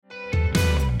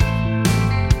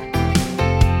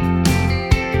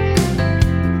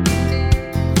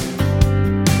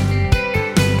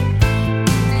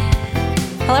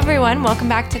everyone. Welcome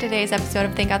back to today's episode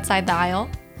of Think Outside the Aisle.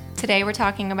 Today we're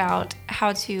talking about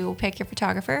how to pick your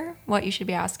photographer, what you should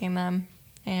be asking them,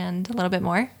 and a little bit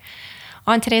more.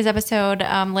 On today's episode,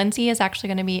 Lindsay is actually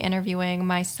going to be interviewing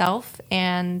myself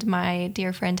and my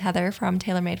dear friend Heather from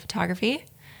TaylorMade Photography.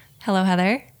 Hello,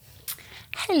 Heather.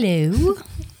 Hello.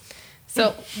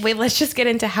 So, wait, let's just get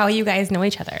into how you guys know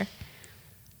each other.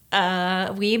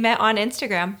 We met on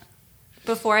Instagram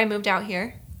before I moved out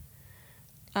here.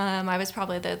 I was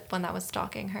probably the one that was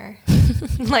stalking her.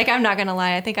 Like, I'm not going to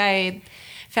lie. I think I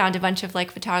found a bunch of, like,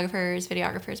 photographers,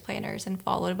 videographers, planners, and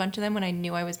followed a bunch of them when I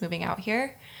knew I was moving out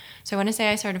here. So I want to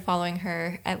say I started following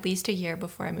her at least a year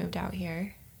before I moved out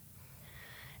here.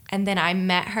 And then I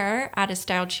met her at a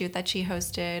styled shoot that she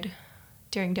hosted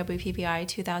during WPPI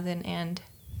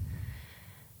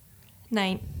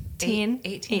 2019.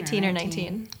 18 or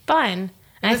 19. Fun.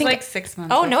 It was like 6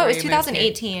 months. Oh, no, it was before you moved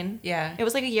 2018. Yeah. It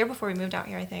was like a year before we moved out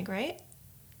here, I think, right?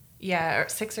 Yeah, or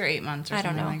 6 or 8 months or I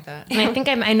don't something know. like that. And I think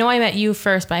I know I met you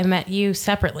first, but I met you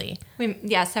separately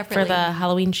Separately. for the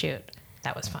Halloween shoot.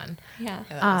 That was fun. Yeah.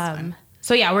 Yeah, that was fun.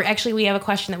 So yeah, we have a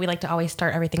question that we like to always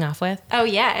start everything off with. Oh,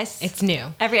 yes. It's new.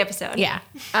 Every episode. Yeah.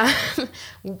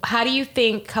 How do you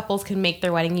think couples can make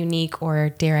their wedding unique, or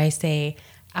dare I say,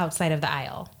 outside of the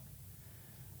aisle?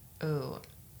 Ooh.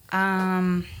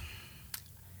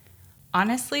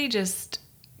 Honestly, just,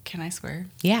 can I swear?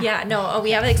 Yeah. Yeah, no,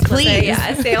 we have an explicit. Please.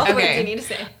 Yeah, say all the words Okay. you need to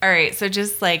say. All right, so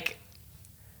just like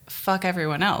fuck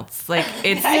everyone else. Like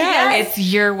it's Yes. it's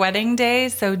your wedding day,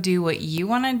 so do what you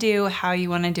want to do, how you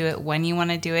want to do it, when you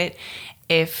want to do it.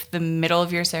 If the middle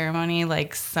of your ceremony,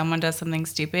 like someone does something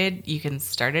stupid, you can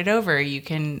start it over. You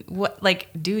can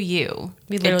do you.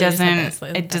 We It literally just had doesn't. this,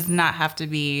 like, It does not have to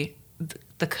be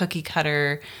the cookie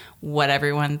cutter what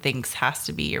everyone thinks has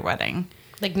to be your wedding.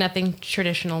 Like nothing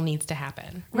traditional needs to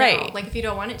happen. Right. No, like if you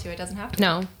don't want it to, it doesn't have to.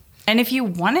 No. And if you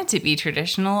want it to be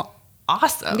traditional,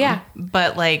 awesome. Yeah.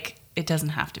 But like it doesn't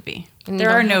have to be. And you There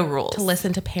are don't no have rules. to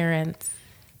listen to parents.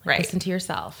 Like, Right. Listen to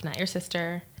yourself, not your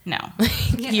sister. No.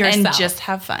 Yourself. And just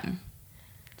have fun.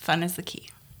 Fun is the key.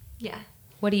 Yeah.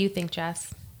 What do you think,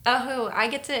 Jess? Oh, I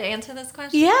get to answer this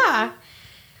question? Yeah.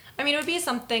 I mean, it would be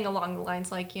something along the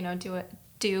lines like,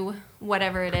 do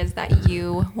whatever it is that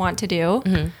you want to do.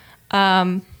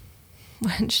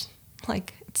 Which,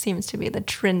 like, it seems to be the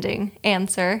trending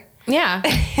answer. Yeah.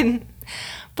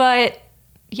 But,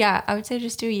 yeah, I would say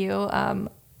just do you.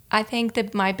 I think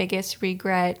that my biggest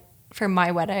regret for my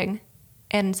wedding,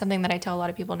 and something that I tell a lot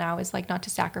of people now, is, like, not to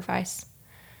sacrifice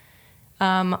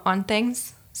on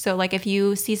things. So, like, if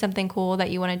you see something cool that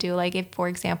you want to do, like, if, for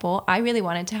example, I really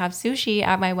wanted to have sushi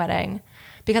at my wedding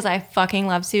because I fucking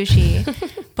love sushi,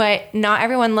 but not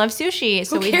everyone loves sushi.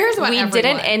 So Who cares about we everyone?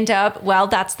 didn't end up, well,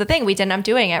 that's the thing. We didn't end up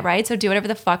doing it, right? So do whatever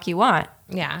the fuck you want.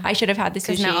 Yeah. I should have had the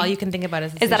Because sushi. now all you can think about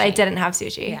is is that I sushi. didn't have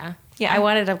sushi. Yeah. Yeah. I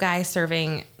wanted a guy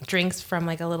serving drinks from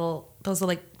like those are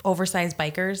like oversized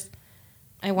bikers.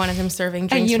 I wanted him serving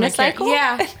drinks from unicycle?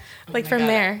 Yeah. Oh Like my from God,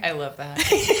 there. I love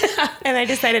that. And I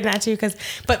decided not to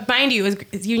but mind you,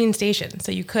 it's Union Station.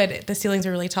 So the ceilings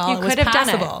are really tall. You It was could have done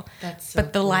it. possible. That's so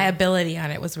but the cool. liability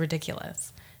on it was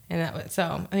ridiculous. And that was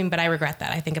but I regret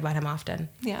that. I think about him often.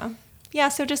 Yeah. Yeah,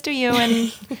 so just do you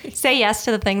and say yes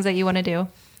to the things that you want to do.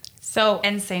 So,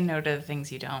 And say no to the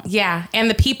things you don't. yeah. And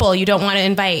the people you don't want to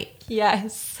invite.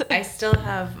 Yes. I still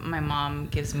have, my mom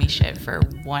gives me shit for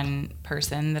one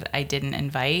person that I didn't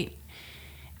invite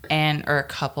or a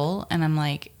couple. And I'm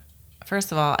like,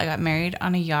 first of all, I got married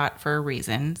on a yacht for a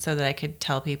reason so that I could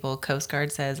tell people Coast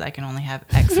Guard says I can only have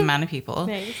X amount of people.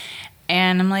 Nice.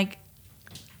 And I'm like,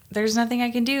 there's nothing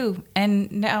I can do.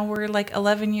 And now we're like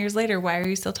 11 years later. Why are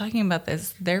you still talking about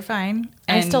this? They're fine.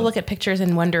 I still look at pictures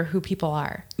and wonder who people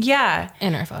are Yeah.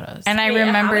 in our photos. And I Wait,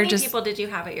 remember how many just people did you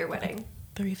have at your wedding?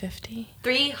 350.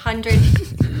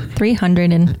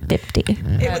 350.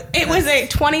 It was a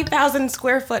 20,000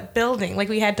 square foot building. Like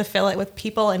we had to fill it with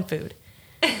people and food.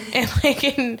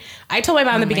 And I told my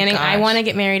mom in the my beginning, I gosh. want to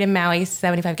get married in Maui,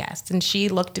 75 guests. And she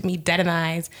looked at me dead in the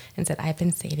eyes and said, I've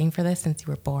been saving for this since you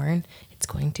were born. It's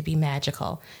going to be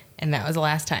magical. And that was the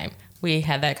last time we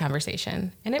had that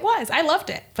conversation. And it was. I loved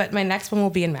it. But my next one will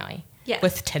be in Maui. Yes.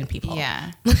 With 10 people.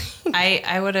 Yeah.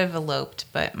 I would have eloped,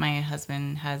 but my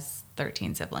husband has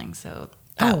 13 siblings, so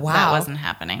that wasn't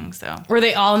happening. So Were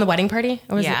they all in the wedding party?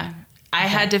 Or was yeah. it- I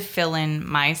had to fill in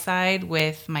my side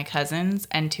with my cousins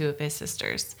and two of his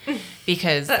sisters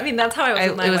because I mean, that's how I was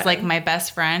with my it was like wedding. my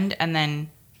best friend and then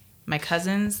my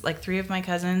cousins, like 3 of my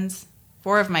cousins,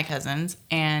 4 of my cousins,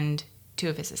 and 2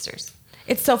 of his sisters.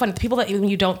 It's so fun. The people that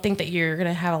you don't think that you're going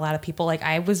to have a lot of people. Like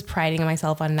I was priding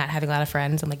myself on not having a lot of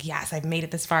friends. I'm like, yes, I've made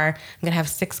it this far. I'm going to have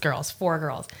 6 girls, 4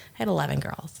 girls. I had 11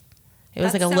 girls. It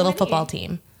was That's like a so little many. football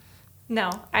team. No,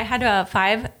 I had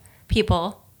 5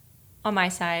 people on my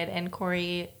side, and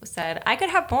Corey said I could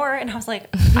have more, and I was like,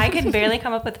 I could barely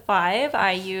come up with 5.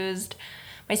 I used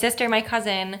my sister, my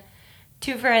cousin,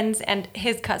 2 friends, and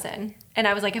his cousin. And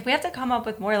I was like, if we have to come up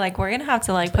with more, like, we're gonna have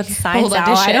to like put signs hold out.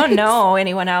 I don't auditions. know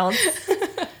anyone else.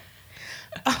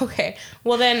 Okay.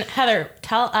 Well, then, Heather,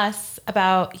 tell us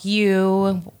about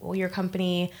you, your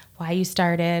company, why you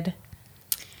started.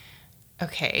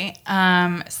 Okay.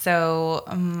 So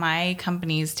my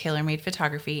company's Tailor Made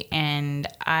Photography, and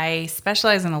I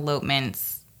specialize in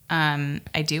elopements.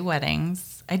 I do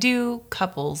weddings. I do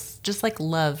couples, just like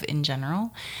love in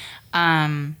general.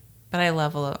 But I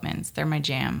love elopements. They're my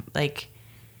jam. Like,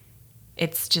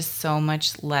 it's just so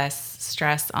much less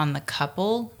stress on the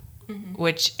couple,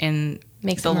 which in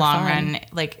Makes the it more long fun. run,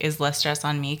 like, is less stress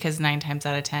on me, because 9 times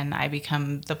out of 10, I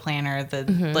become the planner, the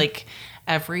like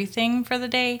everything for the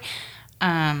day.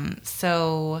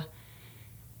 So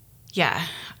yeah,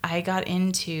 I got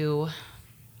into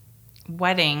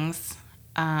weddings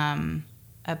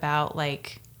about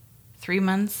like 3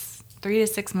 to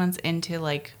 6 months into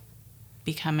like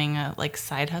becoming a like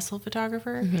side hustle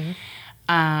photographer.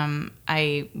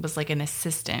 I was like an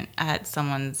assistant at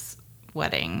someone's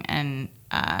wedding, and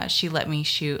she let me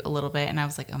shoot a little bit, and I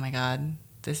was like, oh my God,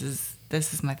 this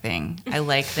is my thing. I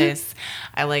like this.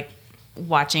 I like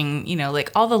watching, you know,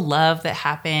 like all the love that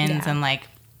happens and like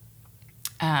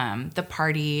the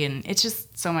party, and it's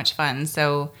just so much fun.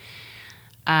 So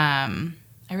I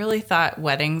really thought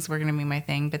weddings were going to be my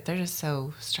thing, but they're just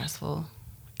so stressful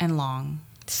and long.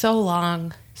 So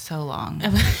long. So long.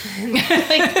 Like,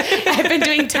 I've been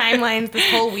doing timelines this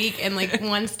whole week, and like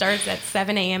one starts at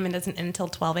 7 a.m. and doesn't end until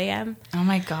 12 a.m. Oh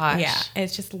my gosh. Yeah,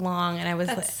 it's just long, and I was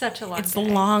That's like, such a long It's day.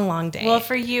 a long day. Well,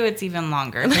 for you, it's even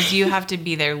longer, because you have to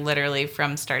be there literally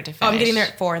from start to oh, finish. I'm getting there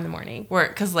at 4 in the morning.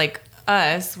 Because like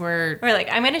us, we're We're like,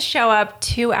 I'm gonna show up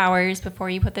 2 hours before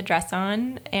you put the dress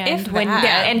on, and If when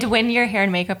that. and when your hair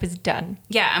and makeup is done.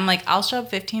 yeah. I'm like, I'll show up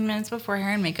 15 minutes before hair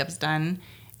and makeup's done.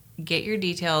 Get your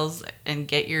details and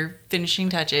get your finishing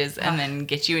touches, and then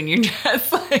get you in your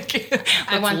dress. Like,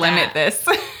 let's want limit that. this.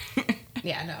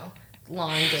 Yeah, no,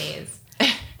 long days.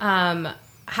 I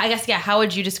guess, yeah. How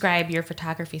would you describe your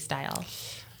photography style?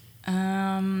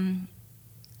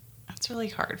 That's really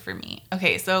hard for me.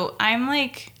 Okay, so I'm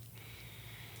like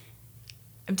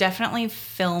definitely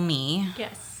filmy.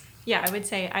 Yes. Yeah, I would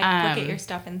say I look at Um, your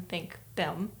stuff and think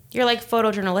film. You're like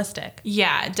photojournalistic.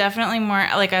 Yeah, definitely more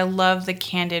like I love the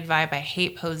candid vibe. I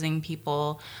hate posing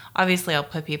people. Obviously, I'll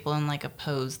put people in like a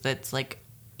pose that's like,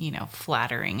 you know,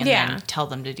 flattering, and Yeah. then tell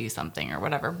them to do something or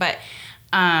whatever. But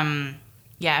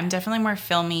yeah, I'm definitely more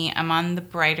filmy. I'm on the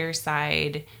brighter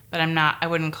side, but I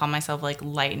wouldn't call myself like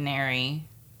light and airy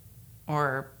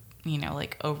or, you know,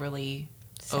 like overly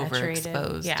Saturated.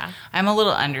 overexposed. Yeah. I'm a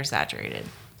little undersaturated.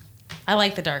 I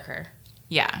like the darker.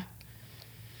 Yeah.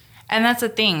 And that's the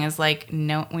thing is like,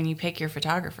 when you pick your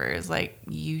photographer, is like,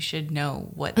 you should know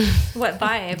what What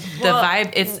vibe? the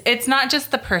vibe. It's not just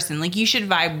the person. Like, you should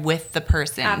vibe with the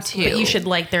person Absolutely. too. But you should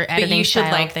like their But editing you should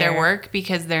style like their there. work,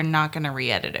 because they're not going to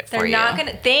re-edit it for They're you. not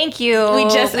gonna. Thank you. I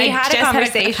just had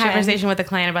a conversation. with a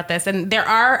client about this, and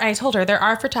I told her there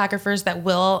are photographers that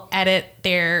will edit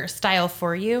their style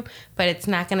for you, but it's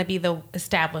not going to be the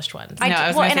established ones. No, I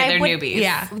was going to and say I they're would- newbies.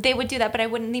 Yeah. They would do that, but I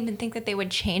wouldn't even think that they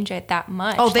would change it that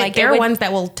much. Oh, Like, it there are would- ones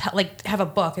that will like have a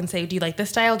book and say, "Do you like this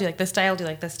style? Do you like this style? Do you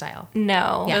like this style?"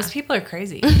 No. Yeah. Those people are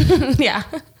crazy. Yeah,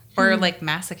 Or like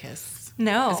masochists.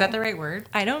 No. Is that the right word?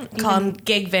 I don't call them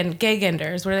gig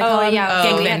vendors. What do they call Oh them? yeah,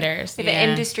 Gig we have- vendors. We have Yeah.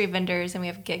 industry vendors and we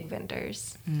have gig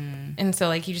vendors. And so,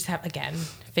 like, you just have, again,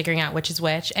 figuring out which is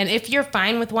which. And if you're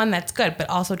fine with one, that's good. But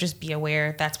also just be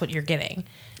aware that's what you're getting.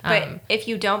 But if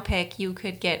you don't pick, you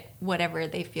could get whatever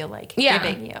they feel like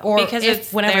giving you. Or Because if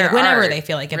it's whenever their whenever art, they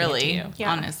feel like giving really, it to you.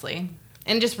 Yeah. honestly.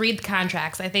 And just read the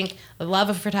contracts. I think I love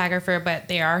a photographer, but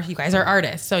you guys are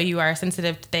artists. So you are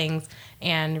sensitive to things.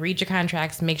 And read your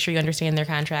contracts. Make sure you understand their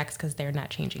contracts, because they're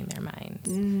not changing their minds.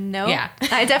 No. Yeah.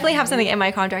 I definitely have something in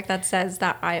my contract that says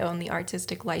that I own the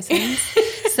artistic license.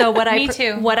 So what Me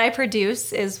too. what I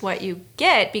produce is what you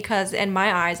get, because in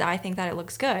my eyes I think that it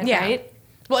looks good, Yeah. right?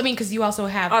 Well, I mean, because you also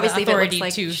have Obviously the if it authority looks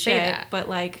like to shit, say that. but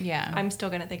like Yeah. I'm still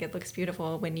going to think it looks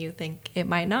beautiful when you think it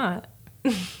might not.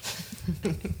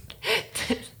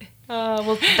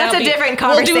 That's a different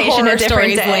conversation, We'll do horror a different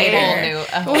stories day. later.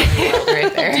 A whole new world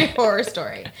right there. Horror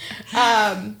story.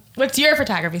 What's your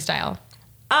photography style?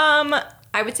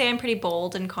 I would say I'm pretty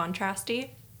bold and contrasty.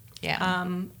 Yeah.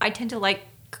 I tend to like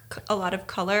a lot of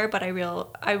color, but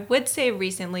I would say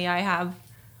recently I have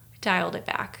dialed it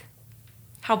back.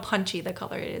 how punchy the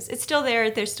color is. It's still there.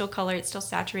 There's still color. It's still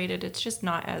saturated. It's just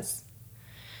not as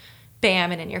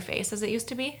bam and in your face as it used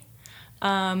to be.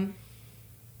 I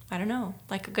don't know,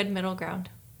 like a good middle ground.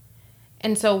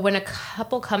 And so when a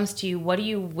couple comes to you, what do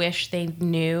you wish they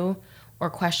knew or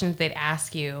questions they'd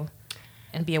ask you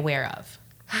and be aware of?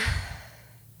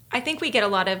 I think we get a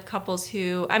lot of couples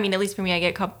who, I mean, at least for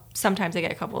me, sometimes I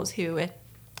get couples who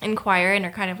inquire and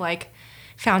are kind of like,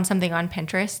 found something on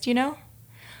Pinterest, you know?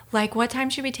 Like, what time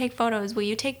should we take photos? Will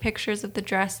you take pictures of the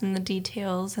dress and the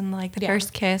details and like the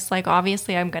first kiss? Like,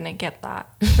 obviously I'm going to get that,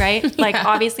 right? Like,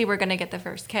 obviously we're going to get the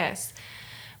first kiss.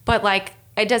 But like,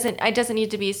 it doesn't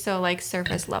need to be so like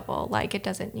surface level. Like, it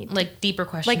doesn't need to, Like deeper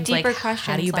questions.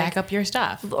 How do you back up your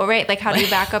stuff? All right. Like, how do you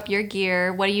back up your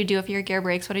gear? What do you do if your gear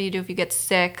breaks? What do you do if you get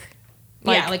sick?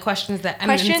 Like questions that, I'm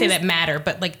going to say that matter,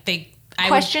 but like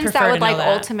questions that would like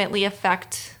ultimately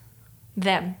affect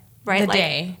them. Right, the like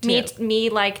day,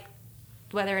 me, like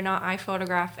whether or not I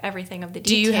photograph everything of the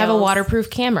details. Do you have a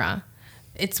waterproof camera?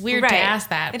 It's weird to ask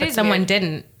that, but someone weird.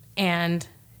 didn't and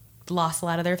lost a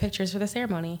lot of their pictures for the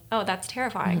ceremony. Oh, that's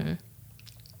terrifying. Mm-hmm.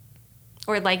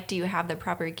 Or like, do you have the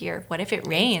proper gear? What if it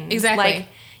rains? Exactly. Like,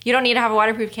 you don't need to have a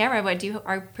waterproof camera, but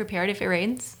are prepared if it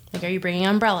rains? Like, are you bringing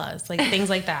umbrellas? Like things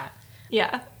like that.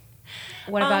 Yeah.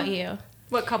 What about you?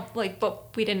 What couple? Like,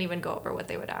 but we didn't even go over what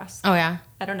they would ask. Oh yeah.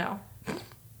 I don't know.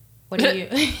 What do you?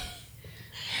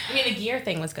 I mean, the gear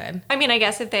thing was good. I mean, I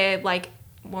guess if they had like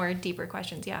more deeper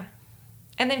questions, yeah.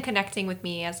 And then connecting with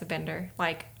me as a vendor,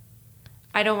 like,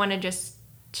 I don't want to just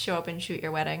show up and shoot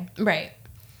your wedding. Right.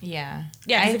 Yeah.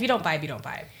 Yeah. Because if you don't vibe, you don't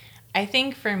vibe. I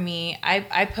think for me,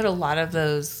 I put a lot of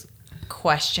those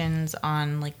questions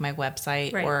on like my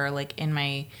website or like in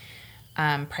my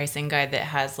pricing guide that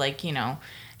has like, you know,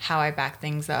 how I back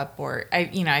things up, or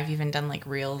I've even done like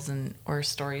reels or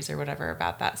stories or whatever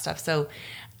about that stuff. So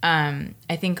I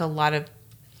think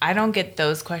I don't get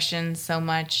those questions so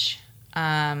much.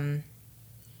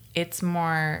 It's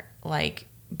more like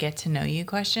get to know you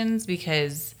questions,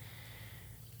 because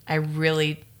I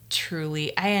really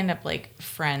truly, I end up like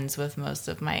friends with most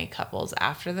of my couples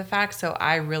after the fact. So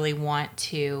I really want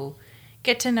to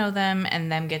get to know them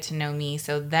and them get to know me.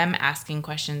 So them asking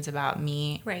questions about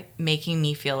me, making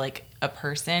me feel like a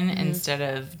person instead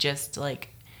of just like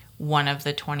one of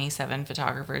the 27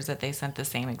 photographers that they sent the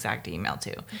same exact email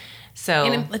to. So,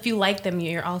 and if you like them,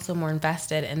 you're also more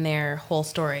invested in their whole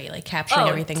story, like capturing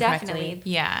everything correctly.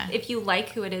 Yeah. If you like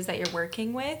who it is that you're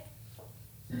working with,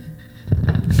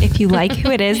 I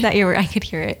could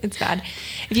hear it. It's bad.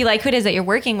 If you like who it is that you're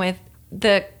working with,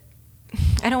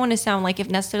 I don't want to sound like if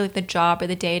necessarily the job or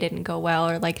the day didn't go well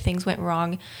or like things went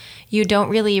wrong, you don't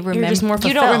really remember. You're just more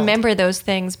fulfilled. You don't remember those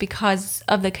things because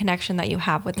of the connection that you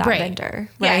have with that vendor.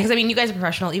 Right? Yeah, because I mean, you guys are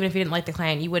professional. Even if you didn't like the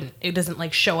client, it doesn't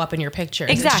like show up in your pictures.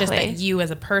 Exactly. It's just that you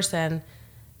as a person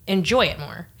enjoy it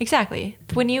more. Exactly.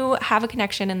 When you have a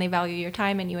connection and they value your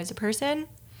time and you as a person,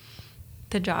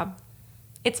 the job,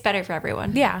 it's better for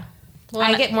everyone. Yeah. Well,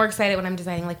 I get more excited when I'm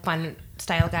designing like fun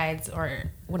style guides or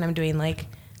when I'm doing like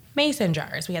mason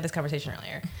jars. We had this conversation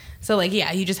earlier. So like,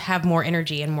 yeah, you just have more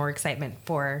energy and more excitement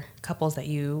for couples that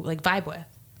you like vibe with.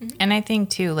 Mm-hmm. And I think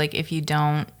too, like if you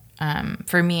don't,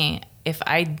 for me, if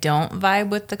I don't vibe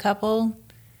with the couple,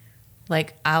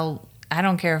 like I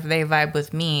don't care if they vibe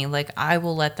with me, like I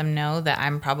will let them know that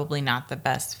I'm probably not the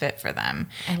best fit for them,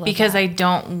 because I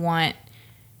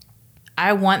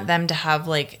want them to have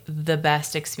like the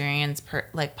best experience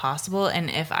possible. And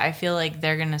if I feel like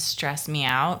they're going to stress me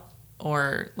out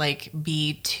or like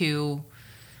be too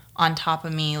on top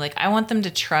of me, like I want them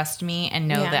to trust me and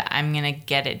know that I'm going to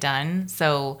get it done.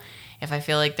 So if I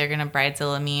feel like they're going to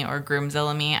bridezilla me or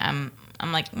groomzilla me, I'm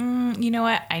like, you know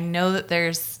what? I know that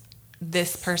there's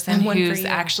this person who's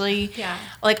actually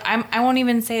like, I won't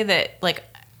even say that like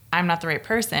I'm not the right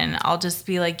person. I'll just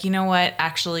be like, you know what?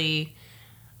 Actually,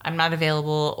 I'm not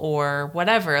available or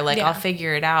whatever. Like I'll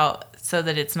figure it out so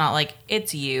that it's not like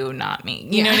it's you, not me.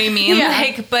 You know what I mean?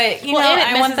 Like, but you know,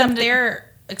 I want them to their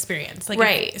experience. Like,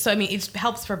 right. So I mean, it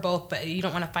helps for both, but you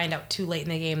don't want to find out too late in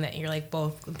the game that you're like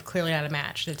both clearly not a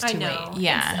match. It's too late.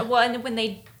 Yeah. Well, and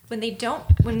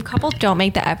when couples don't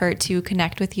make the effort to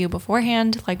connect with you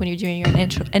beforehand, like when you're doing your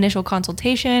initial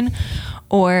consultation,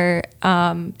 or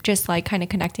just like kind of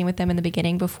connecting with them in the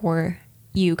beginning before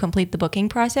you complete the booking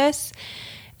process,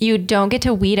 you don't get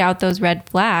to weed out those red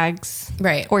flags,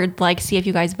 right? Or like see if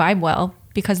you guys vibe well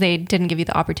because they didn't give you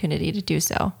the opportunity to do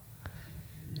so.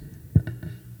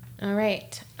 All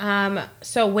right.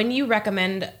 So when do you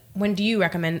recommend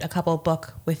a couple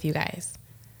book with you guys?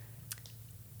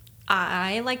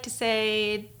 I like to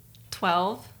say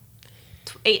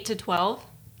 8 to 12.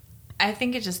 I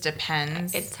think it just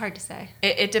depends. It's hard to say.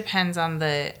 It depends on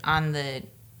the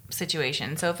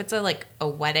situation. So if it's a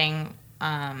wedding,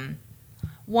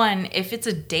 if it's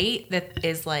a date that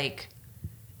is like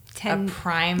a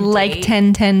prime like date,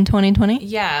 10/10/2020.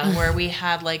 yeah, where we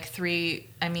had like 3.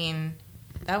 I mean,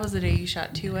 that was the day you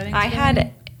shot 2 weddings. I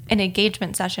had an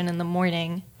engagement session in the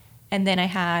morning, and then I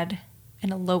had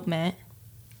an elopement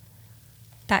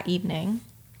that evening.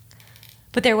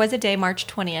 But there was a day, March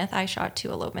 20th, I shot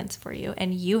 2 elopements for you,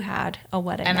 and you had a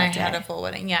wedding. And that I day. had a full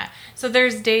wedding, yeah. So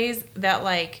there's days that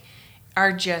like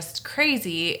are just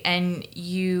crazy, and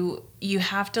you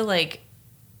have to like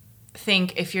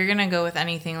think if you're gonna go with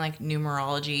anything like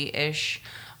numerology-ish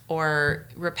or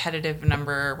repetitive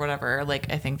number or whatever,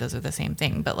 like I think those are the same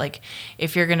thing. But like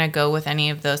if you're gonna go with any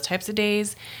of those types of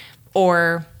days,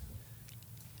 or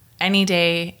any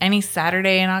day, any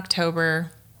Saturday in October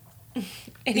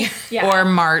or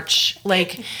March,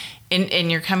 like and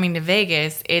you're coming to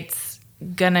Vegas, it's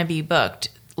gonna be booked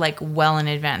like well in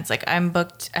advance. Like I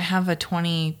have a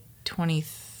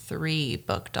 2023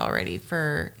 booked already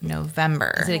for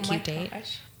November. Is it a cute date?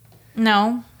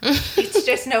 No. It's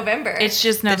just November. It's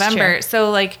just November.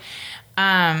 So like,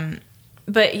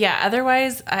 but yeah,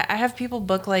 otherwise I have people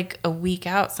book like a week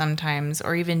out sometimes,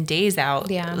 or even days out.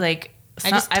 Yeah. Like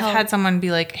I've had someone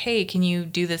be like, hey, can you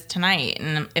do this tonight?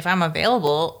 And if I'm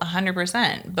available,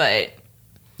 100%, but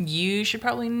you should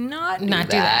probably not do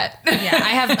that.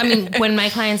 Yeah, when my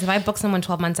clients, if I book someone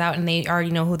 12 months out and they already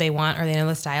know who they want or they know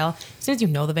the style, as soon as you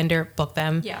know the vendor, book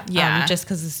them. Yeah. Yeah. Just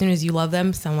because as soon as you love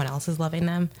them, someone else is loving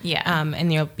them. Yeah.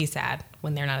 And you'll be sad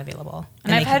when they're not available.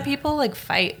 And I've had people like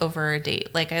fight over a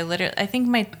date. Like I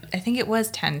think it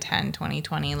was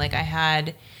 10/10/2020. Like I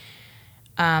had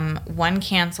one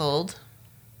canceled.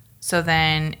 So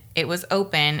then it was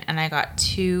open and I got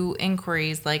 2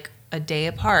 inquiries like a day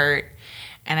apart.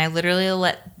 And I literally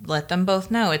let them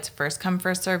both know it's first come,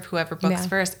 first serve, whoever books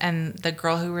first. And the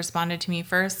girl who responded to me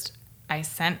first, I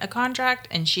sent a contract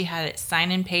and she had it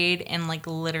signed and paid in like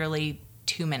literally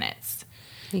 2 minutes.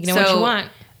 You know what you want.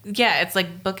 Yeah, it's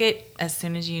like book it as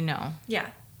soon as you know. Yeah.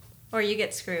 Or you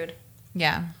get screwed.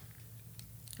 Yeah.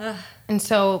 Ugh. And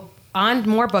so on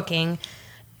more booking,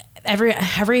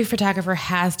 every photographer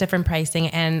has different pricing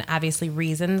and obviously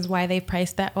reasons why they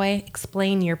price that way.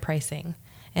 Explain your pricing.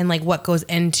 And like what goes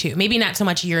into, maybe not so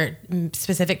much your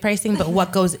specific pricing, but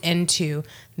what goes into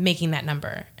making that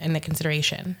number and the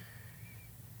consideration.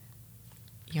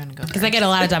 You want to go first? Because I get a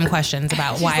lot of dumb questions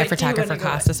about why a photographer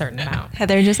costs a certain amount.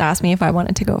 Heather just asked me if I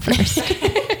wanted to go first.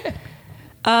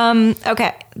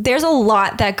 Okay. There's a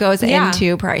lot that goes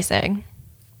into pricing.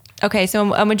 Okay.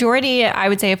 So a majority, I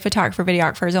would say, of photographer,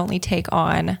 videographers only take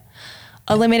on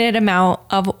a limited amount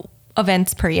of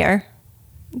events per year.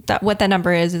 That what that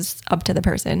number is up to the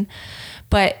person,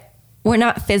 but we're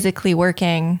not physically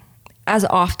working as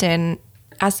often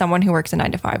as someone who works a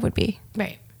 9 to 5 would be.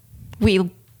 Right. We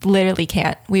literally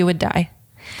can't. We would die.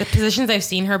 The positions I've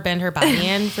seen her bend her body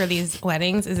in for these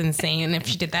weddings is insane. If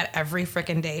she did that every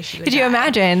freaking day, she would. Could you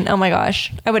imagine? Oh my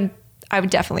gosh, I would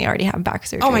definitely already have back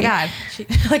surgery. Oh my God,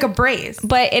 like a brace.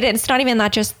 But it's not even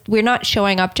that. Just we're not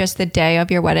showing up just the day of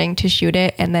your wedding to shoot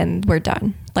it and then we're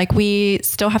done. Like we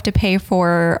still have to pay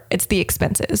for it's the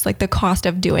expenses. Like the cost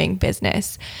of doing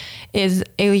business is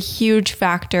a huge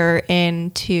factor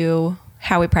into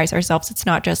how we price ourselves. It's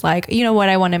not just like, you know what,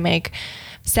 I want to make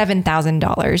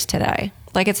 $7,000 today.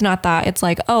 Like it's not that. It's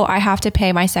like, oh, I have to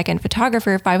pay my second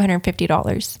photographer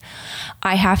 $550.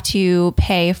 I have to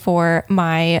pay for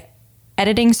my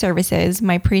editing services,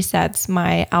 my presets,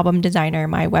 my album designer,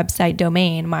 my website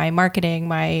domain, my marketing,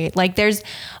 there's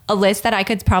a list that I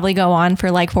could probably go on for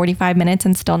like 45 minutes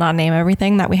and still not name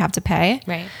everything that we have to pay.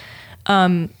 Right.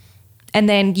 And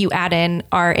then you add in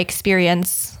our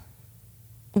experience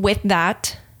with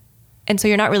that. And so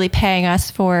you're not really paying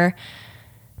us for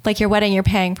like your wedding, you're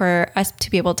paying for us to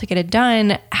be able to get it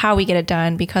done, how we get it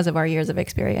done because of our years of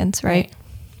experience. Right.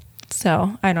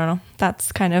 So I don't know.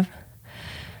 That's kind of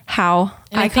how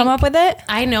I come up with it.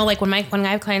 I know like when I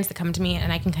have clients that come to me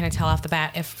and I can kind of tell off the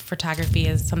bat if photography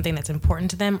is something that's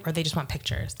important to them or they just want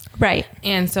pictures. Right.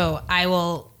 And so I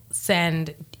will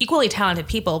send equally talented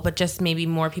people, but just maybe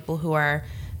more people who are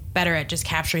better at just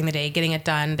capturing the day, getting it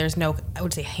done. There's no, I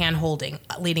would say, hand holding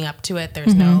leading up to it.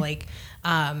 There's no like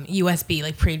USB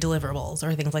like pre-deliverables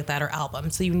or things like that, or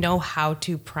albums, so you know how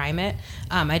to prime it.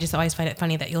 I just always find it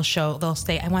funny that they'll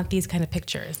say, I want these kind of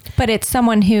pictures, but it's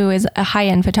someone who is a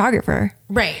high-end photographer,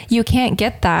 right? You can't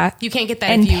get that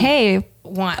and if you pay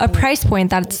want a price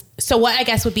point that's so what I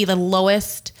guess would be the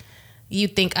lowest you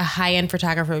think a high-end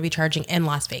photographer would be charging in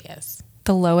Las Vegas.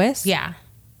 The lowest? Yeah.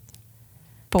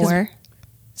 For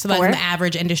So that's 4? an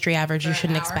average, industry average you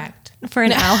shouldn't hour? expect. For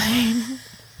an hour.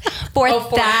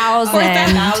 4,000.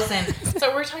 4,000.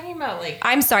 So we're talking about like.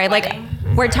 I'm sorry, wedding?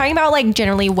 like we're talking about like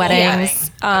generally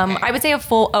weddings. wedding. Okay. I would say a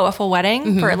full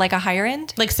wedding for like a higher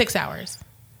end, Like 6 hours.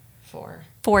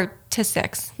 4 to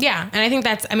 6. Yeah. And I think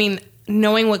that's, I mean,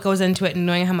 knowing what goes into it and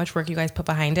knowing how much work you guys put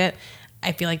behind it,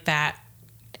 I feel like that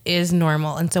is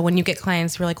normal. And so when you get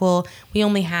clients who are like, well, we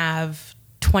only have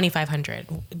 2,500,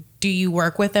 do you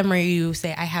work with them or you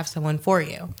say, I have someone for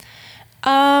you?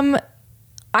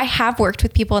 I have worked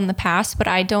with people in the past, but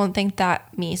I don't think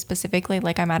that me specifically,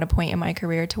 like I'm at a point in my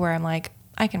career to where I'm like,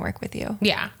 I can work with you.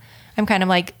 Yeah. I'm kind of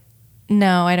like,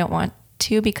 no, I don't want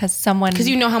to because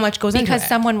you know how much goes into it. Because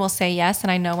someone will say yes,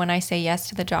 and I know when I say yes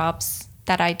to the jobs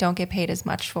that I don't get paid as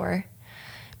much for,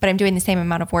 but I'm doing the same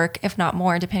amount of work, if not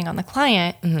more, depending on the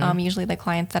client. Usually the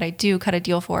clients that I do cut a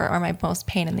deal for are my most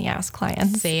pain in the ass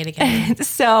clients. Say it again.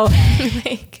 So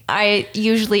I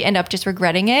usually end up just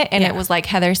regretting it. And Yeah. it was like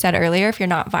Heather said earlier, if you're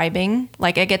not vibing,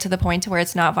 like I get to the point to where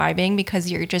it's not vibing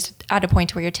because you're just at a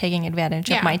point where you're taking advantage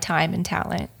Yeah. of my time and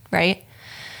talent, right?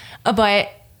 But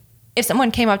if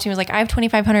someone came up to me and was like, I have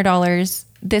 $2,500,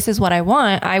 this is what I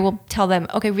want, I will tell them,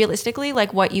 okay, realistically,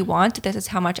 like what you want, this is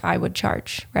how much I would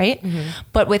charge, right?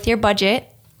 But with your budget,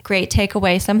 great, take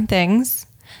away some things.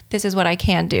 This is what I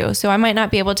can do. So I might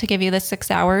not be able to give you the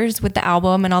 6 hours with the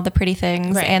album and all the pretty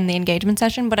things Right. and the engagement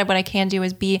session, but what I can do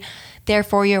is be there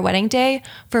for your wedding day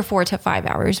for 4 to 5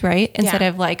 hours, right? Instead Yeah.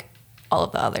 of like all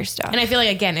of the other stuff. And I feel like,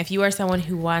 again, if you are someone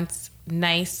who wants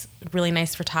really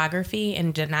nice photography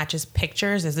and not just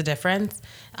pictures is a difference,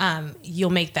 you'll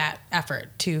make that effort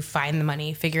to find the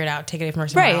money, figure it out, take it from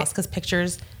someone Right. else, because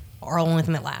pictures are the only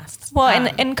thing that lasts. Well,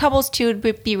 and couples too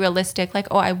would be realistic. Like,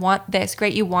 oh, I want this.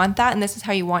 Great, you want that, and this is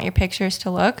how you want your pictures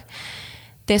to look.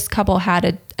 This couple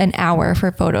had an hour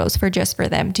for photos for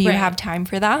them. Do you Right. have time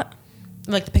for that?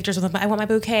 Like the pictures with, I want my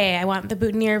bouquet, I want the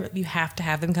boutonniere. You have to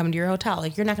have them come to your hotel.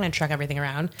 Like, you're not going to truck everything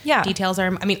around. Yeah. Details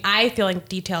are, I mean, I feel like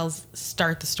details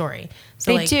start the story.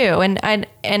 So They like, do,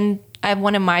 and I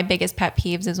one of my biggest pet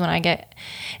peeves is when I get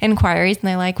inquiries and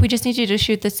they're like, "We just need you to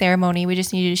shoot the ceremony. We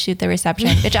just need you to shoot the reception."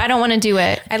 Bitch, I don't want to do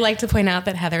it. I'd like to point out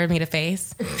that Heather made a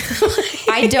face.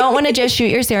 I don't want to just shoot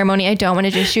your ceremony. I don't want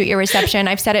to just shoot your reception.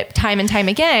 I've said it time and time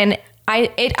again. I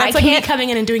That's like me can't coming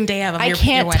in and doing day of I your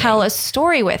can't wedding. tell a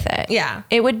story with it. Yeah.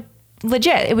 It would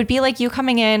legit. It would be like you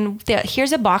coming in.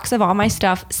 Here's a box of all my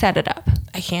stuff. Set it up.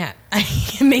 I can't.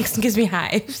 It gives me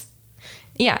hives.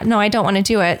 Yeah. No, I don't want to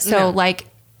do it. So No. like,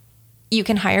 you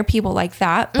can hire people like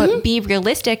that, but be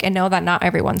realistic and know that not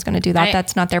everyone's going to do that. I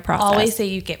That's not their process. Always say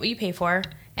you get what you pay for.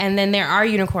 And then there are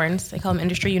unicorns, they call them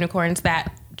industry unicorns,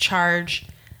 that charge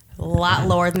a lot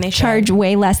lower than they should. charge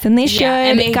way less than they should. Yeah,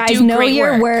 and they Guys, do know great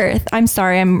your work. worth. I'm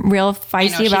sorry. I'm real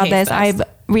feisty she about hates this. I this.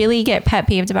 really get pet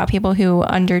peeved about people who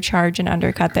undercharge and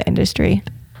undercut the industry.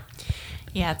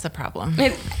 Yeah, it's a problem.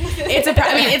 It's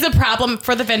a problem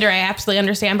for the vendor. I absolutely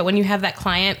understand. But when you have that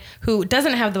client who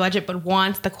doesn't have the budget but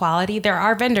wants the quality, there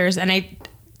are vendors, and I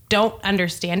don't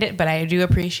understand it, but I do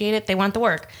appreciate it. They want the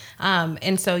work.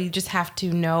 And so you just have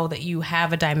to know that you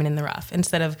have a diamond in the rough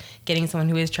instead of getting someone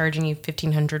who is charging you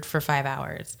 $1,500 for 5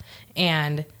 hours.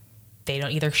 And they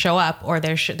don't either show up or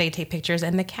they take pictures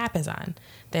and the cap is on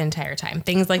the entire time.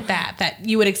 Things like that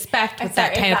you would expect with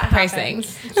that kind of pricing.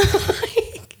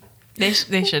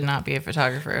 They should not be a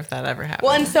photographer if that ever happens.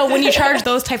 Well, and so when you charge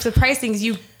those types of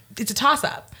pricings, it's a toss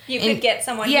up. You could get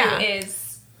someone yeah. who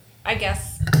is, I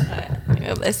guess,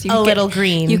 Little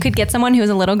green. You could get someone who's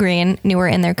a little green, newer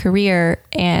in their career,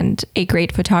 and a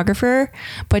great photographer,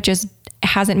 but just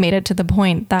hasn't made it to the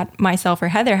point that myself or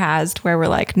Heather has, to where we're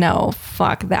like, no,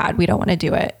 fuck that, we don't want to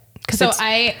do it. So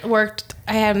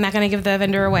I'm not going to give the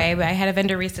vendor away, but I had a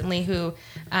vendor recently who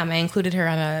I included her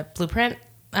on a blueprint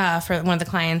for one of the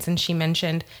clients, and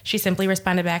she simply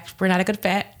responded back, "We're not a good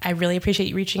fit. I really appreciate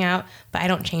you reaching out, but I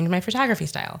don't change my photography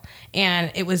style."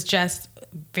 And it was just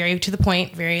very to the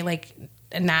point, very like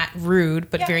not rude,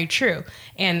 but very true.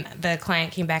 And the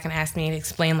client came back and asked me to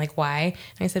explain like why.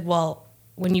 And I said, well,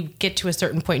 when you get to a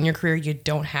certain point in your career, you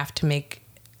don't have to make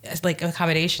like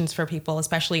accommodations for people,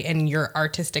 especially in your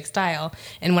artistic style.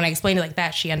 And when I explained it like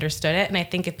that, she understood it. And I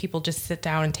think if people just sit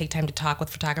down and take time to talk with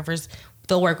photographers,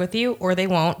 they'll work with you or they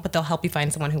won't, but they'll help you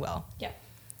find someone who will. Yeah.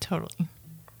 Totally.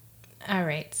 All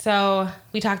right. So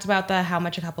we talked about how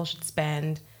much a couple should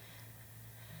spend.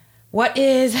 What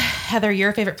is, Heather,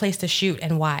 your favorite place to shoot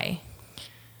and why?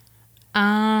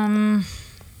 And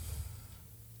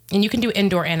you can do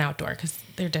indoor and outdoor because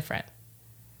they're different.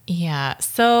 Yeah.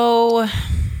 So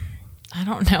I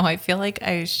don't know. I feel like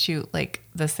I shoot like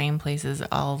the same places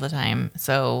all the time.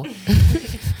 So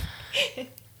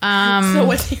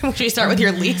So should we start with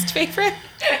your least favorite?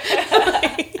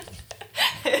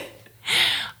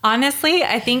 Honestly,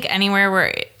 I think anywhere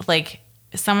where like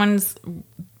someone's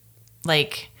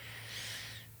like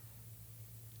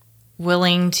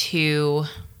willing to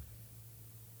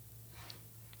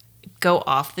go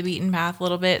off the beaten path a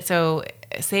little bit. So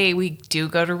say we do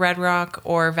go to Red Rock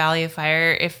or Valley of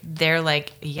Fire, if they're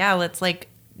like, yeah, let's like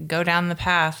go down the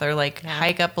path or like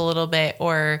hike up a little bit,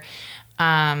 or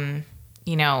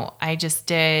you know, I just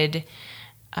did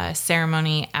a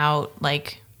ceremony out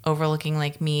like overlooking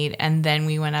Lake Mead, and then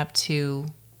we went up to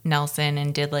Nelson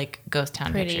and did like ghost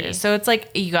town pictures. So it's like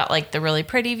you got like the really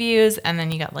pretty views, and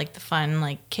then you got like the fun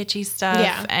like kitschy stuff.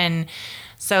 Yeah. And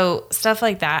so stuff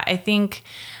like that. I think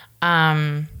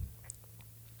I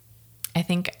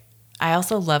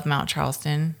also love Mount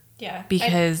Charleston. Yeah.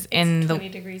 Because in the 20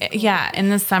 degrees cooler. yeah, in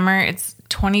the summer it's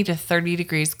 20 to 30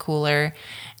 degrees cooler,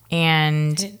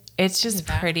 and it's just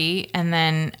pretty. And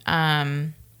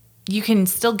then you can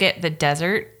still get the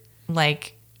desert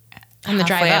like On the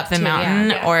drive halfway up up the too, mountain,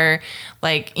 yeah. or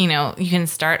like, you know, you can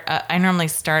start up. I normally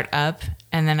start up,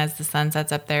 and then as the sun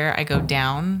sets up there, I go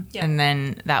down, Yeah. and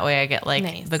then that way I get like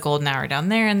Nice. the golden hour down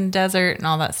there in the desert and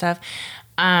all that stuff.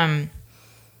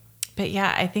 But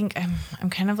yeah, I think I'm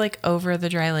kind of like over the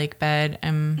dry lake bed.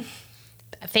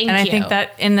 Thank you. I think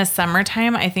that in the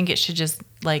summertime, I think it should just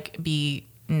like be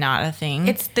not a thing.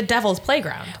 it's the devil's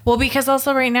playground. Well, because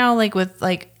also right now, like with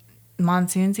like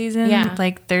monsoon season, Yeah.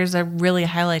 like there's a really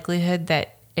high likelihood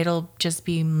that it'll just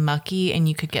be mucky and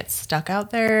you could get stuck out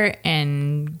there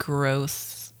and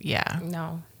gross. Yeah.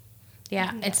 No.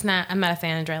 Yeah, it's not. I'm not a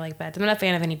fan of dry lake beds. I'm not a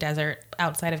fan of any desert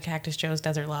outside of Cactus Joe's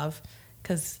Desert Love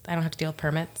because I don't have to deal with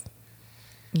permits.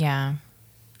 Yeah.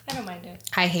 I don't mind it.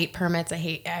 I hate permits.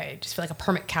 I just feel like a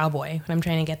permit cowboy when I'm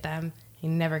trying to get them. You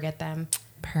never get them.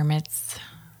 Permits.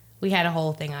 We had a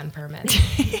whole thing on permits.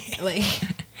 Like,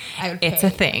 I would It's pay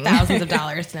a thing. thousands of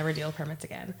dollars to never deal with permits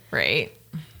again. Right.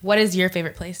 What is your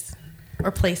favorite place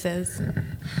or places?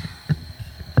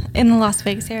 In the Las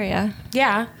Vegas area.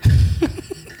 Yeah.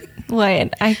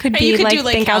 What? I could be You could like, do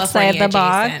like think outside California the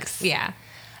box. adjacent.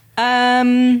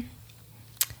 Yeah.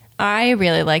 I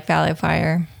really like Valley of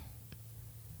Fire.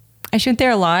 I shoot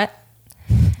there a lot.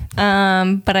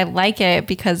 But I like it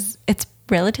because it's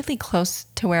relatively close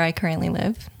to where I currently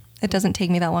live. It doesn't take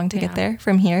me that long to Yeah. get there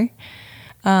from here.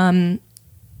 And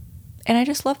I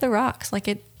just love the rocks. Like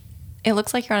it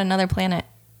looks like you're on another planet.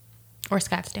 Or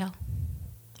Scottsdale.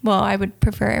 Well, I would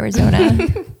prefer Arizona.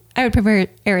 I would prefer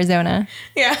Arizona.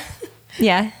 Yeah.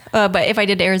 Yeah. But if I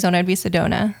did Arizona, it'd be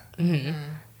Sedona.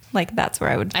 Like that's where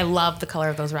I would. I love the color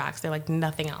of those rocks. They're like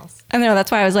nothing else. I don't know.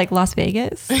 That's why I was like Las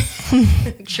Vegas.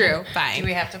 True. Fine. Do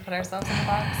we have to put ourselves in a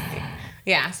box?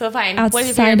 Yeah. So fine. Outside What is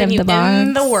your favorite of the venue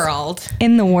in box. the world?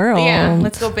 In the world. Yeah.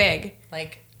 Let's go big.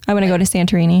 Like I want to go to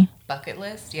Santorini. bucket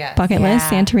list? Yeah. Bucket list.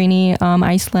 Yeah. Santorini,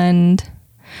 Iceland.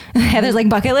 Heather's like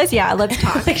bucket list. Yeah, let's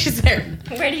talk. Like she's there.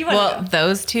 Where do you want Well,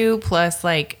 those two plus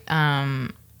like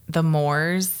the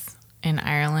Moors in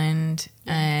Ireland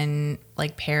and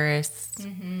like Paris.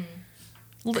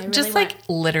 Just like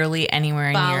literally anywhere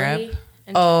in Bali Europe.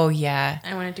 and- Oh yeah.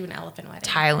 I want to do an elephant wedding.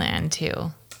 Thailand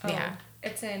too. Yeah.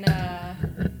 It's in. I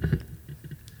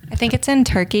think it's in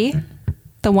Turkey,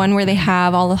 the one where they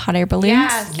have all the hot air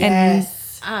balloons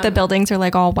Yes. and the buildings are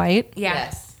like all white. Yeah.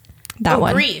 Yes. That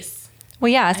one. Greece.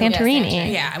 Well, yeah, Santorini.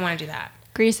 Santorini. Yeah, I want to do that.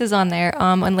 Greece is on there.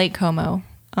 On Lake Como.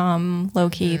 Low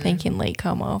key thinking Lake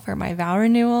Como for my vow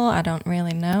renewal. I don't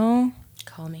really know.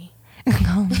 Call me.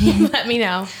 Call me. Let me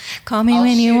know. Call me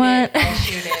when you want. I'll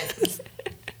shoot it.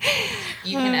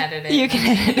 You can edit it. You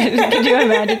can edit it. Could you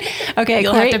imagine? Okay,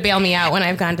 You'll Corey, have to bail me out when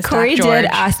I've gone to Corey Stock George.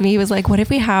 did ask me, he was like, what if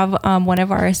we have one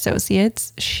of our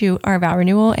associates shoot our vow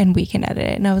renewal and we can edit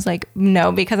it? And I was like,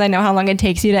 no, because I know how long it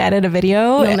takes you to edit a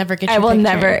video. You'll never get I your will picture.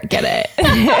 never get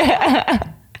it.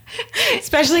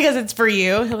 Especially because it's for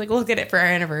you. He'll like, we'll get it for our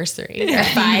anniversary. Our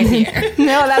 5 year.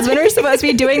 No, that's when we're supposed to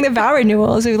be doing the vow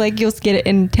renewal. So like, you'll get it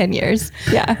in 10 years.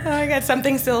 Yeah. Oh, I got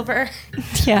something silver.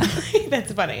 Yeah.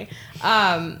 That's funny.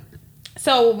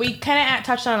 So we kind of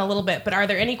touched on it a little bit, but are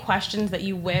there any questions that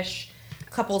you wish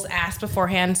couples asked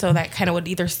beforehand so that kind of would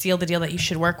either seal the deal that you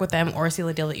should work with them or seal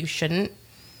the deal that you shouldn't?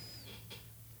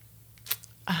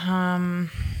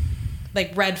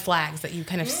 Like red flags that you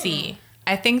kind of see.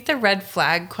 I think the red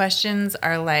flag questions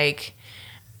are like,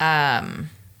 well,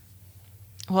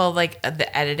 like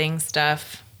the editing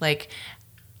stuff, like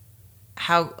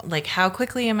how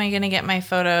quickly am I going to get my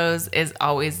photos is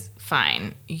always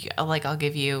fine. Like I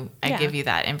give you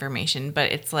that information,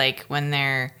 but it's like when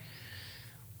they're,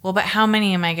 well, but how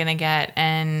many am I going to get?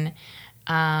 And,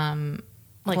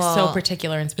 Like Well, so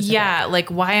particular and specific. Yeah, like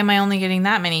why am I only getting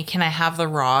that many? Can I have the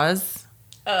raws?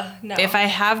 No. If I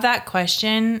have that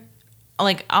question,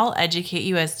 like I'll educate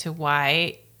you as to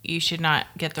why you should not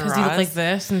get the raws. Because you look like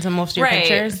this in some most of your Right.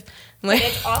 pictures. But Like,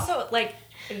 it's also like,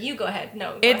 you go ahead.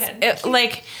 No, go ahead. It's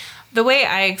like the way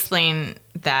I explain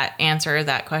that answer,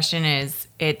 that question is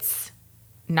it's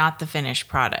not the finished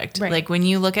product. Right. Like when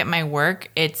you look at my work,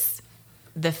 it's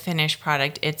the finished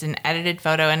product. It's an edited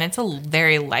photo, and it's a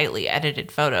very lightly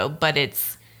edited photo, but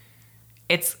it's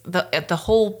the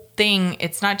whole thing.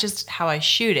 It's not just how I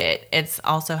shoot it, it's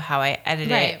also how I edit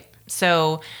Right. it.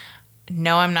 So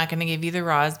no, I'm not going to give you the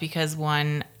raws because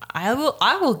one, I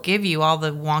will give you all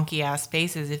the wonky ass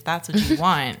faces if that's what you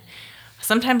want.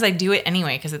 Sometimes I do it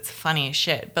anyway because it's funny as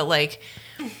shit. But like,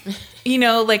 you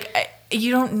know, like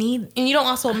you don't need. and you don't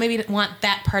also maybe want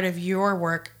that part of your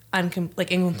work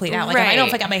incomplete out. Like if I know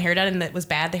if I got my hair done and it was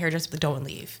bad, the hairdresser don't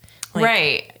leave. Like,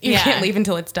 Right. You Yeah. can't leave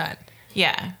until it's done.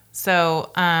 Yeah.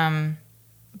 So,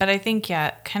 but I think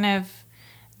kind of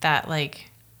that like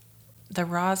the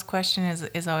raws question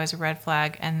is always a red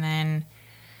flag, and then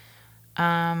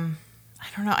I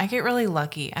don't know. I get really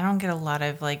lucky. I don't get a lot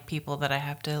of like people that I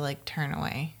have to like turn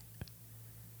away.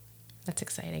 That's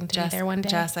exciting to be there one day.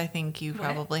 Jess, I think you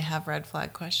probably have red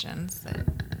flag questions. That,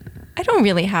 I don't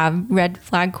really have red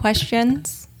flag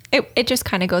questions. It just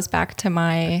kind of goes back to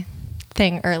my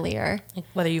thing earlier. Like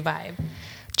whether you vibe.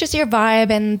 Just your vibe,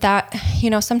 and that, you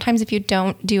know, sometimes if you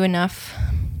don't do enough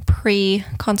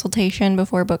pre-consultation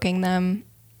before booking them,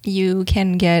 you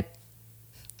can get.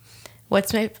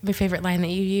 What's my favorite line that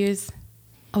you use?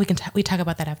 Oh, we talk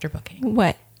about that after booking.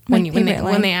 What? When My favorite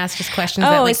line? they ask us questions. Oh,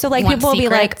 that, like, so like want people will be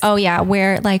like, secrets. oh yeah,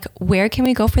 where can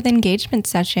we go for the engagement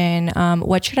session?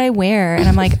 What should I wear? And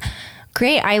I'm like,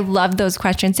 great. I love those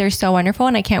questions. They're so wonderful,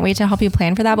 and I can't wait to help you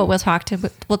plan for that. But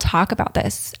we'll talk about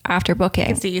this after I booking.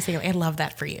 can see you saying, I love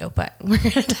that for you, but we're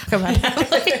going to talk about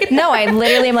that later. No, I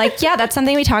literally am like, yeah, that's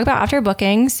something we talk about after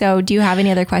booking. So do you have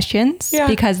any other questions? Yeah.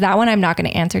 Because that one I'm not going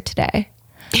to answer today.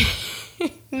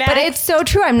 But it's so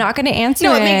true. I'm not going to answer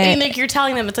No, it. like you're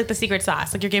telling them it's like the secret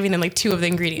sauce. Like you're giving them like 2 of the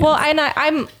ingredients. Well,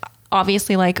 I'm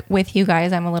obviously like with you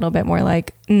guys, I'm a little bit more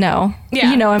like, no. Yeah.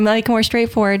 You know, I'm like more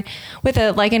straightforward with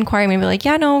a like inquiry, maybe like,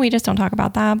 yeah, no, we just don't talk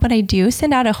about that. But I do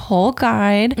send out a whole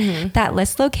guide that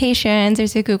lists locations.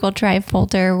 There's a Google Drive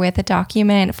folder with a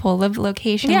document full of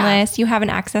location lists. You have an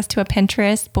access to a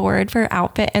Pinterest board for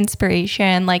outfit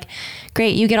inspiration. Like,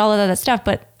 great, you get all of that stuff,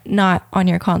 but not on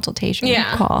your consultation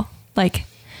call. Like,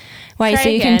 why? Try So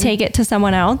you again. can take it to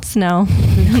someone else? No.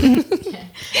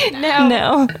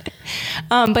 No.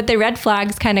 But the red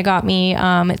flags kind of got me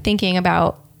thinking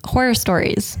about horror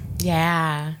stories.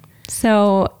 yeah.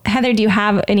 So, Heather, do you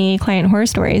have any client horror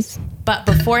stories? But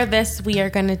before this, we are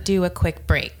going to do a quick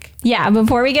break. Yeah,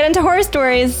 before we get into horror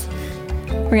stories,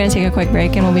 we're going to take a quick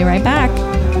break and we'll be right back.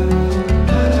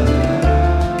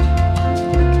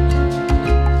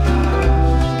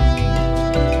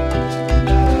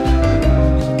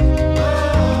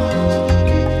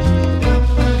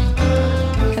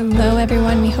 Hello,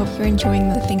 everyone. We hope you're enjoying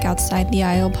the Think Outside the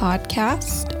Aisle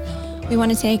podcast. We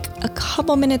want to take a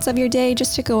couple minutes of your day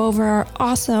just to go over our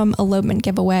awesome elopement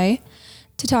giveaway,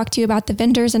 to talk to you about the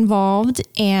vendors involved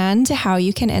and how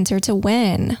you can enter to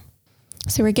win.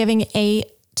 So we're giving a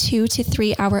 2 to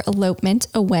 3 hour elopement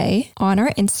away on our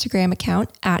Instagram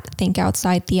account at Think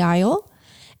Outside the Aisle,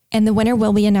 and the winner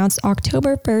will be announced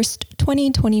October 1st,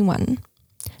 2021.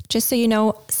 Just so you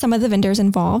know, some of the vendors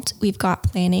involved, we've got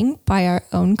planning by our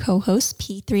own co-host,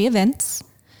 P3 Events,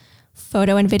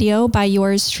 photo and video by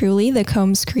yours truly, The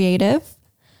Combs Creative,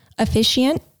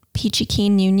 officiant, Peachy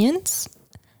Keen Unions.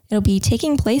 It'll be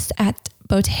taking place at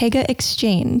Bottega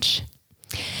Exchange.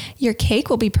 Your cake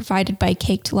will be provided by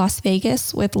Caked Las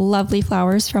Vegas with lovely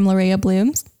flowers from Lorea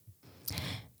Blooms.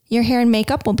 Your hair and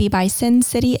makeup will be by Sin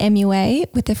City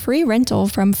MUA with a free rental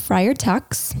from Friar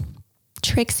Tuck's.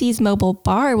 Trixie's Mobile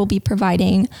Bar will be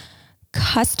providing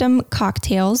custom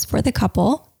cocktails for the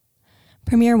couple.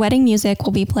 Premier Wedding Music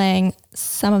will be playing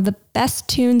some of the best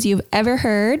tunes you've ever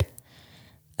heard.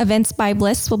 Events by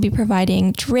Bliss will be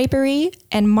providing drapery,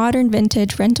 and Modern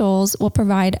Vintage Rentals will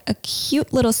provide a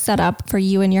cute little setup for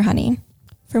you and your honey.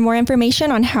 For more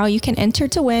information on how you can enter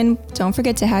to win, don't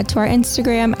forget to head to our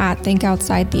Instagram at Think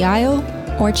Outside the Aisle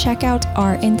or check out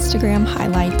our Instagram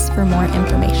highlights for more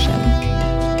information.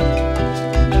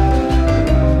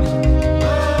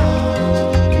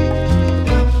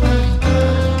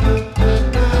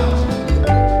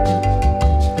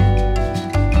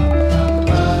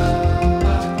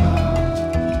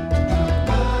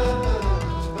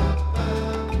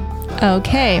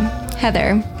 Okay,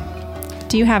 Heather,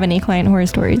 do you have any client horror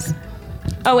stories?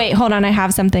 Oh, wait, hold on. I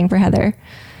have something for Heather.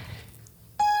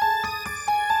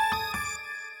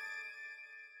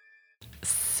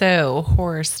 So,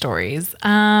 horror stories.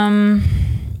 I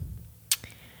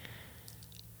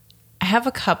have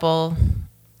a couple.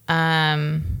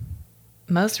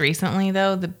 Most recently,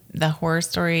 though, the horror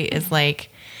story is like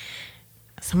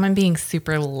someone being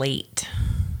super late,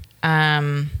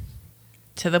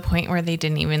 to the point where they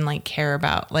didn't even like care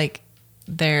about like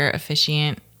their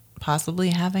officiant possibly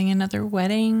having another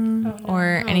wedding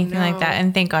or anything like that.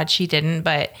 And thank God she didn't.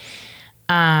 But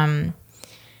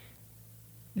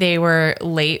they were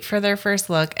late for their first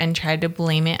look and tried to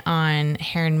blame it on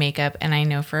hair and makeup. And I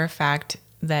know for a fact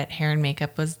that hair and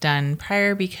makeup was done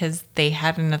prior because they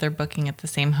had another booking at the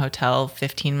same hotel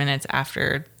 15 minutes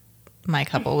after my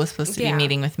couple was supposed to be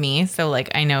meeting with me. So like,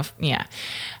 I know,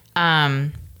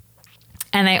 and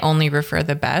I only refer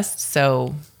the best.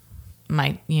 So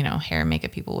my, hair and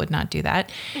makeup people would not do that.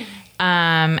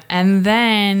 And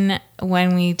then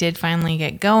when we did finally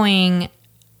get going,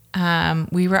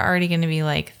 we were already going to be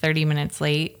like 30 minutes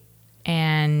late,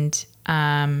 and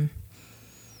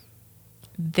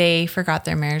they forgot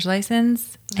their marriage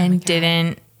license and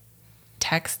didn't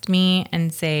text me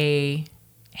and say,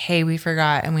 hey, we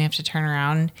forgot and we have to turn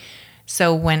around.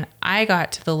 So when I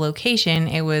got to the location,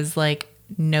 it was like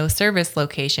no service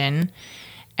location,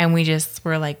 and we just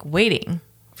were like waiting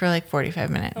for like 45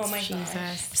 minutes. Oh my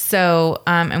gosh. So,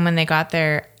 and when they got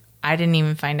there, I didn't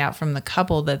even find out from the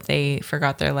couple that they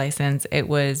forgot their license. It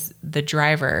was the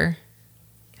driver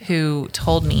who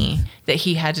told me that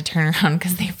he had to turn around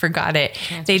because they forgot it.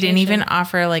 They didn't even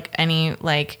offer like any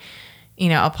like,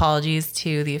 apologies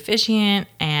to the officiant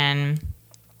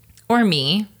or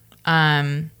me.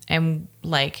 And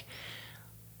like,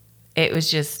 it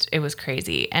was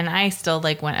crazy. And I still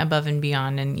like went above and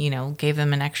beyond and, gave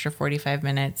them an extra 45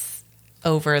 minutes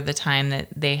over the time that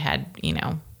they had,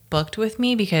 booked with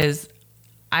me, because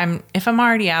if I'm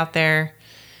already out there,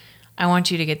 I want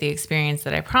you to get the experience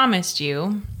that I promised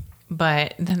you.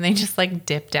 But then they just like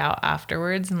dipped out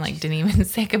afterwards and like didn't even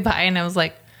say goodbye. And I was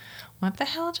like, what the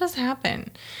hell just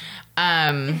happened?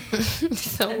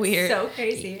 So weird. So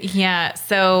crazy. Yeah.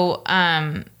 So,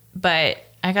 but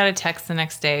I got a text the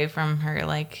next day from her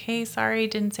like, hey, sorry,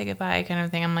 didn't say goodbye kind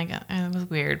of thing. I'm like, it was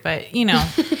weird. But,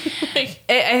 I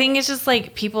think it's just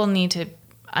like people need to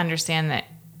understand that,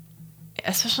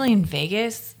 especially in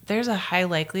Vegas, there's a high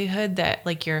likelihood that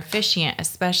like your officiant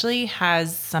especially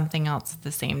has something else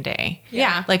the same day.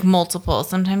 Yeah. Like multiple.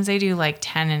 Sometimes they do like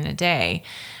 10 in a day.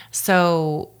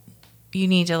 So you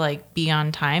need to like be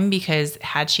on time, because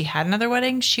had she had another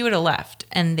wedding, she would have left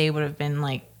and they would have been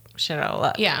like shit out of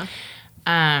luck. Yeah.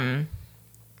 My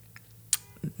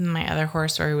other horror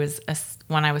story was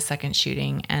when I was second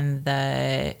shooting, and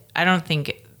I don't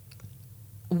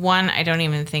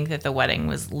even think that the wedding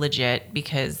was legit,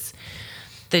 because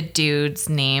the dude's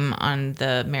name on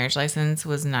the marriage license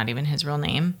was not even his real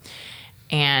name.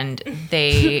 And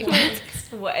they,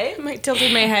 What? I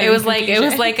tilted my head. it was like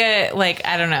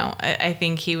I don't know. I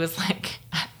think he was like,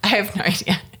 I have no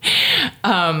idea.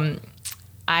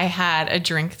 I had a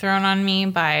drink thrown on me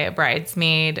by a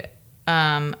bridesmaid,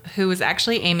 who was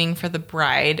actually aiming for the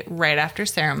bride right after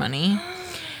ceremony.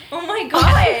 Oh my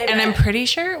God. And I'm pretty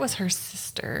sure it was her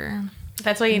sister.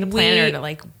 That's why you need a planner to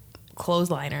like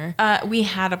clothesline her. We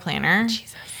had a planner.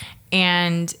 Jesus.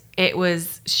 And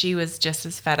she was just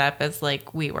as fed up as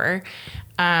like we were.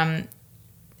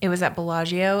 It was at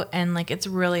Bellagio, and like it's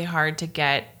really hard to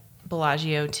get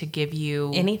Bellagio to give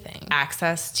you anything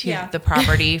access to the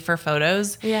property for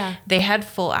photos. Yeah. They had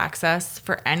full access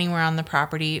for anywhere on the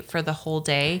property for the whole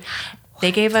day.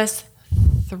 They gave us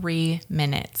 3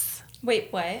 minutes. Wait,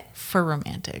 what? For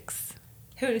romantics.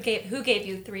 Who gave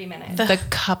you 3 minutes? The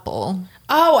couple.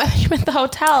 Oh, I thought you meant the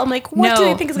hotel. I'm like, what do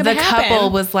they think is going to happen? The couple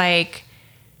was like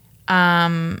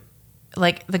the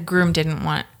groom didn't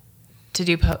want to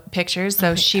do pictures.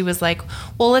 So she was like,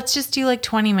 well, let's just do like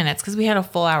 20 minutes, because we had a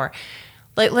full hour.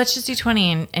 Like, let's just do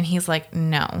 20. And he's like,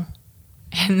 no.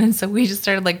 And then so we just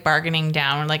started like bargaining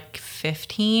down. We're like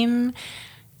 15,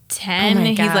 10. Oh my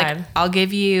and he's like, God. I'll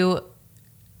give you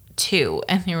 2.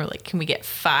 And they were like, can we get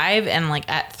 5? And like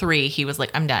at 3, he was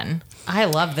like, I'm done. I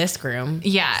love this groom.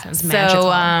 Yeah. Sounds magical.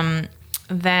 So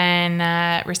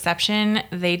then reception,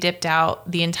 they dipped out.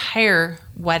 The entire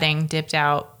wedding dipped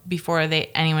out before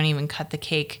anyone even cut the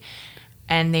cake.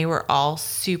 And they were all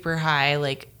super high.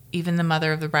 Like even the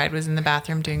mother of the bride was in the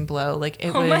bathroom doing blow. Like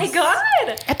it was. Oh my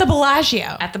God. At the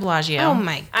Bellagio. At the Bellagio. Oh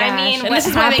my gosh. I mean, and what this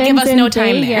is why they give happens us in no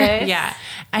time there. Vegas? Yeah.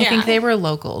 I think they were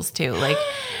locals too. Like,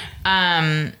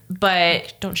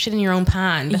 But Don't shit in your own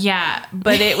pond. yeah,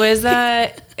 but it was,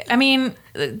 I mean,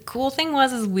 the cool thing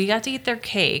is we got to eat their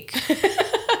cake.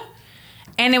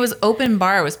 And it was open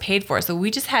bar. It was paid for. So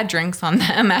we just had drinks on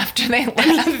them after they left.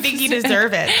 I think you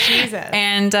deserve it. Jesus.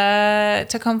 And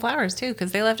took home flowers, too,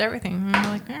 because they left everything. And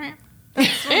we're like, all right.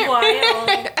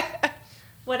 Wild.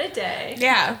 What a day.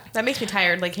 Yeah, that makes me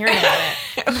tired, like, hearing about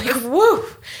it. I'm like, woo.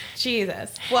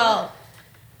 Jesus. Well,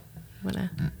 wanna...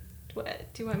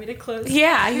 What? Do you want me to close?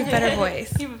 Yeah, you have a better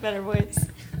voice. You have a better voice.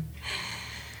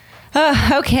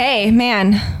 Okay,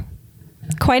 man.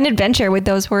 Quite an adventure with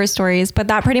those horror stories, but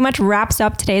that pretty much wraps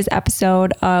up today's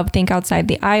episode of Think Outside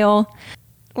the Aisle.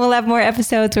 We'll have more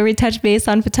episodes where we touch base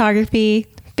on photography,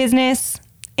 business,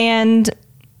 and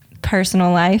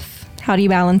personal life. How do you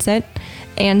balance it?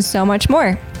 And so much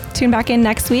more. Tune back in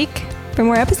next week for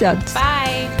more episodes.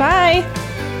 Bye. Bye.